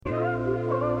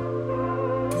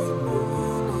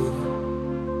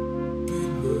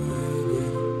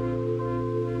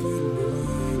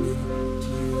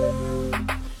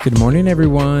Good morning,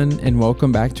 everyone, and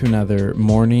welcome back to another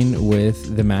Morning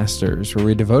with the Masters, where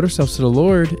we devote ourselves to the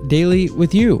Lord daily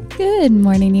with you. Good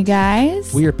morning, you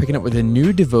guys. We are picking up with a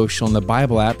new devotional in the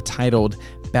Bible app titled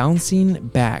Bouncing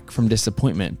Back from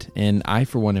Disappointment. And I,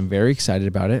 for one, am very excited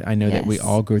about it. I know that we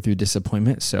all go through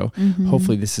disappointment, so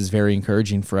hopefully this is very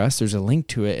encouraging for us. There's a link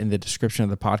to it in the description of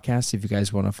the podcast if you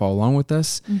guys want to follow along with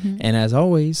us. And as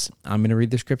always, I'm going to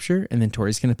read the scripture, and then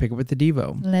Tori's going to pick up with the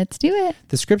Devo. Let's do it.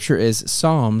 The scripture is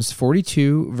Psalms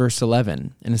 42, verse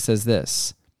 11, and it says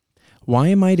this: "Why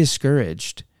am I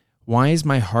discouraged? Why is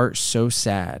my heart so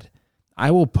sad?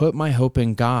 I will put my hope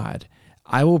in God.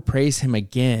 I will praise him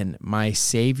again, my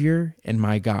Savior and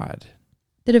my God."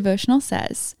 The devotional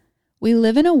says, we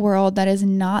live in a world that is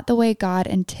not the way God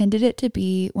intended it to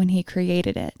be when he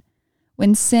created it.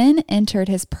 When sin entered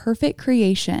his perfect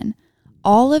creation,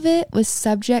 all of it was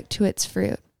subject to its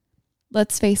fruit.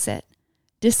 Let's face it,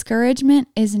 discouragement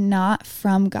is not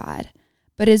from God,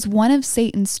 but is one of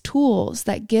Satan's tools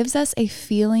that gives us a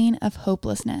feeling of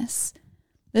hopelessness.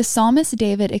 The psalmist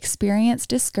David experienced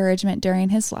discouragement during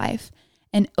his life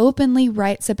and openly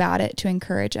writes about it to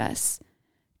encourage us.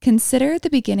 Consider the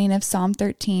beginning of Psalm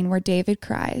 13, where David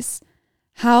cries,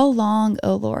 "How long,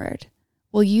 O Lord,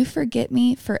 will you forget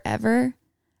me forever?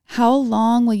 How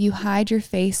long will you hide your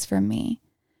face from me?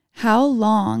 How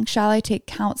long shall I take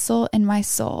counsel in my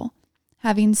soul,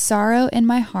 having sorrow in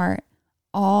my heart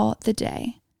all the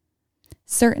day?"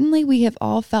 Certainly we have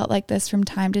all felt like this from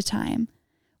time to time.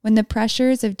 When the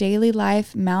pressures of daily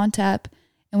life mount up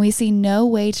and we see no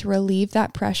way to relieve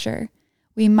that pressure,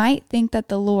 we might think that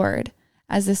the Lord,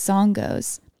 as the song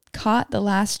goes, caught the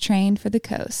last train for the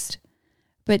coast.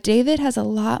 But David has a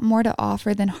lot more to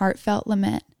offer than heartfelt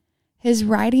lament. His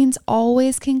writings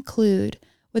always conclude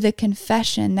with a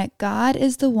confession that God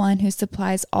is the one who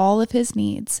supplies all of his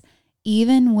needs,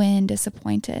 even when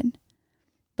disappointed.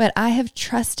 "But I have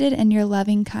trusted in your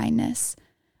loving kindness.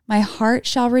 My heart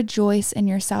shall rejoice in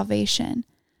your salvation.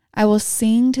 I will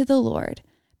sing to the Lord,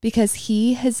 because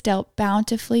he has dealt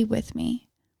bountifully with me."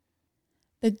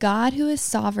 The God who is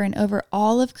sovereign over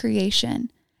all of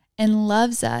creation and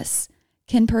loves us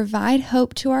can provide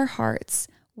hope to our hearts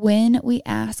when we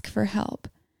ask for help.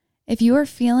 If you are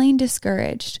feeling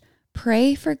discouraged,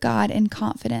 pray for God in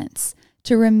confidence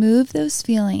to remove those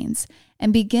feelings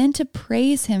and begin to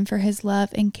praise him for his love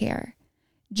and care.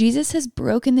 Jesus has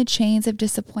broken the chains of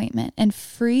disappointment and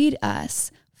freed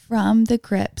us from the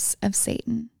grips of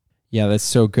Satan. Yeah, that's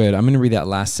so good. I'm going to read that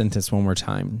last sentence one more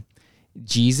time.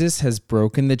 Jesus has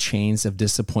broken the chains of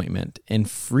disappointment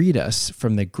and freed us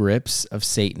from the grips of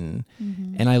Satan.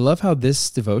 And I love how this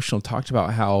devotional talked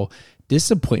about how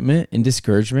disappointment and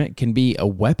discouragement can be a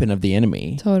weapon of the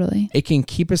enemy. Totally. It can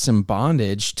keep us in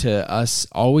bondage to us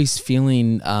always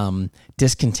feeling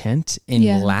discontent and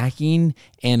lacking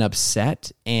and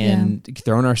upset and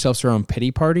throwing ourselves our own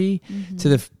pity party to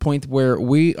the point where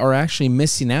we are actually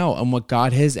missing out on what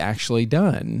God has actually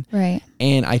done. Right.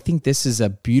 And I think this is a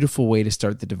beautiful way to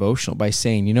start the devotional by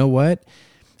saying, you know what?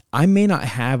 I may not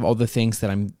have all the things that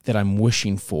I'm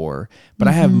wishing for, but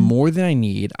I have more than I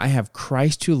need. I have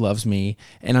Christ who loves me,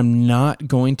 and I'm not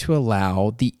going to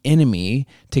allow the enemy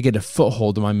to get a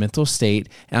foothold in my mental state,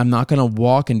 and I'm not going to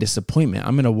walk in disappointment.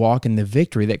 I'm going to walk in the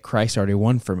victory that Christ already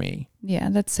won for me. Yeah,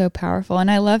 that's so powerful. And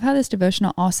I love how this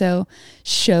devotional also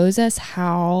shows us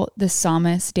how the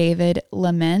psalmist David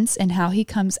laments and how he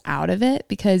comes out of it,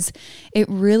 because it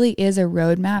really is a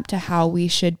roadmap to how we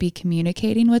should be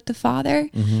communicating with the Father,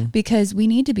 because we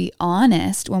need to be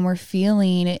honest when we're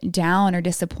feeling down or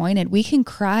disappointed. We can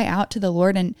cry out to the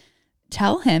Lord and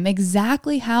tell him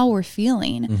exactly how we're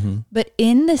feeling. But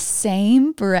in the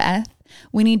same breath,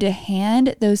 we need to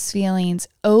hand those feelings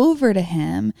over to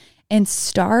him and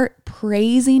start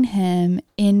praising him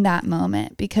in that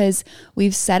moment, because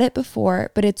we've said it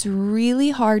before, but it's really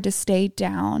hard to stay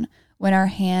down when our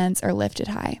hands are lifted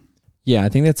high. Yeah, I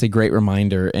think that's a great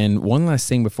reminder. And one last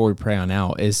thing before we pray on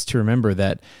out is to remember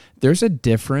that there's a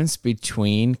difference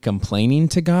between complaining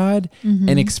to God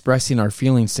and expressing our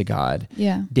feelings to God.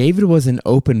 Yeah. David was an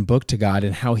open book to God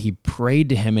in how he prayed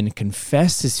to him and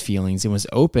confessed his feelings and was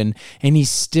open. And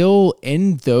he's still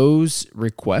in those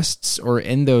requests or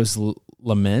in those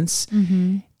laments.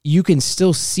 You can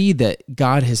still see that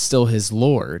God is still his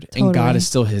Lord and God is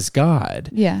still his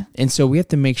God. Yeah. And so we have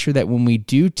to make sure that when we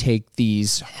do take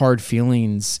these hard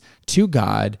feelings to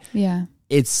God,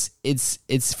 it's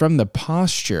from the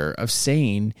posture of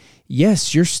saying,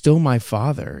 yes, you're still my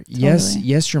Father. Yes,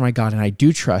 you're my God, and I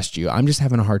do trust you. I'm just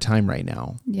having a hard time right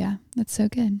now. Yeah, that's so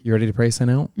good. You ready to pray, sign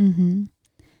out?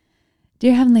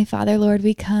 Dear Heavenly Father, Lord,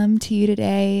 we come to you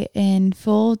today in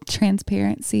full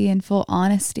transparency and full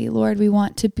honesty. Lord, we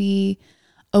want to be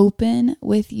open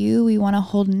with you. We want to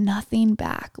hold nothing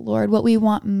back, Lord. What we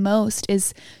want most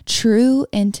is true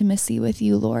intimacy with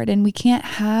you, Lord. And we can't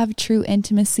have true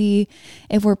intimacy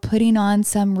if we're putting on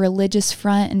some religious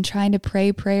front and trying to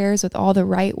pray prayers with all the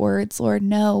right words, Lord.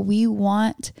 No, we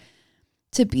want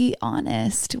to be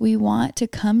honest. We want to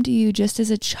come to you just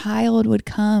as a child would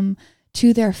come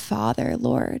to their father,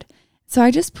 Lord. So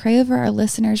I just pray over our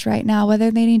listeners right now, whether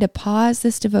they need to pause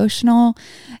this devotional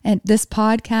and this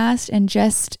podcast and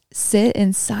just sit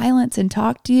in silence and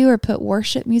talk to you, or put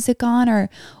worship music on, or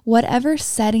whatever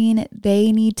setting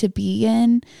they need to be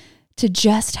in to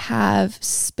just have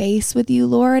space with you,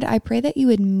 Lord. I pray that you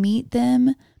would meet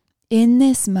them in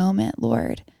this moment,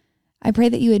 Lord. I pray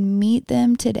that you would meet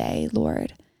them today,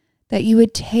 Lord, that you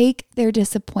would take their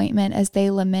disappointment as they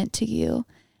lament to you.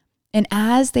 And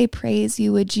as they praise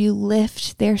you, would you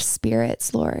lift their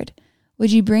spirits, Lord?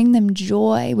 Would you bring them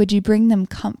joy? Would you bring them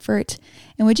comfort?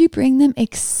 And would you bring them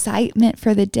excitement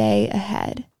for the day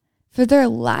ahead, for their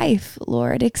life,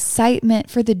 Lord, excitement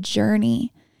for the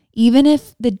journey? Even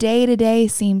if the day-to-day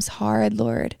seems hard,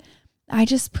 Lord, I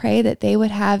just pray that they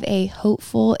would have a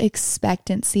hopeful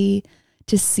expectancy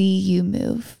to see you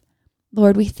move.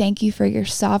 Lord, we thank you for your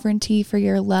sovereignty, for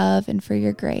your love, and for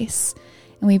your grace.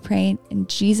 And we pray in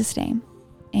Jesus' name.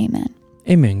 Amen.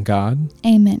 Amen, God.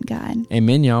 Amen, God.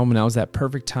 Amen, y'all. Now is that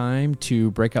perfect time to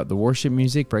break out the worship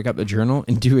music, break out the journal,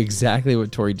 and do exactly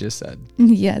what Tori just said.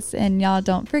 Yes, and y'all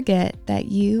don't forget that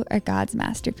you are God's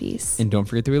masterpiece. And don't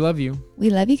forget that we love you.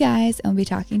 We love you guys, and we'll be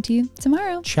talking to you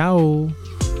tomorrow. Ciao.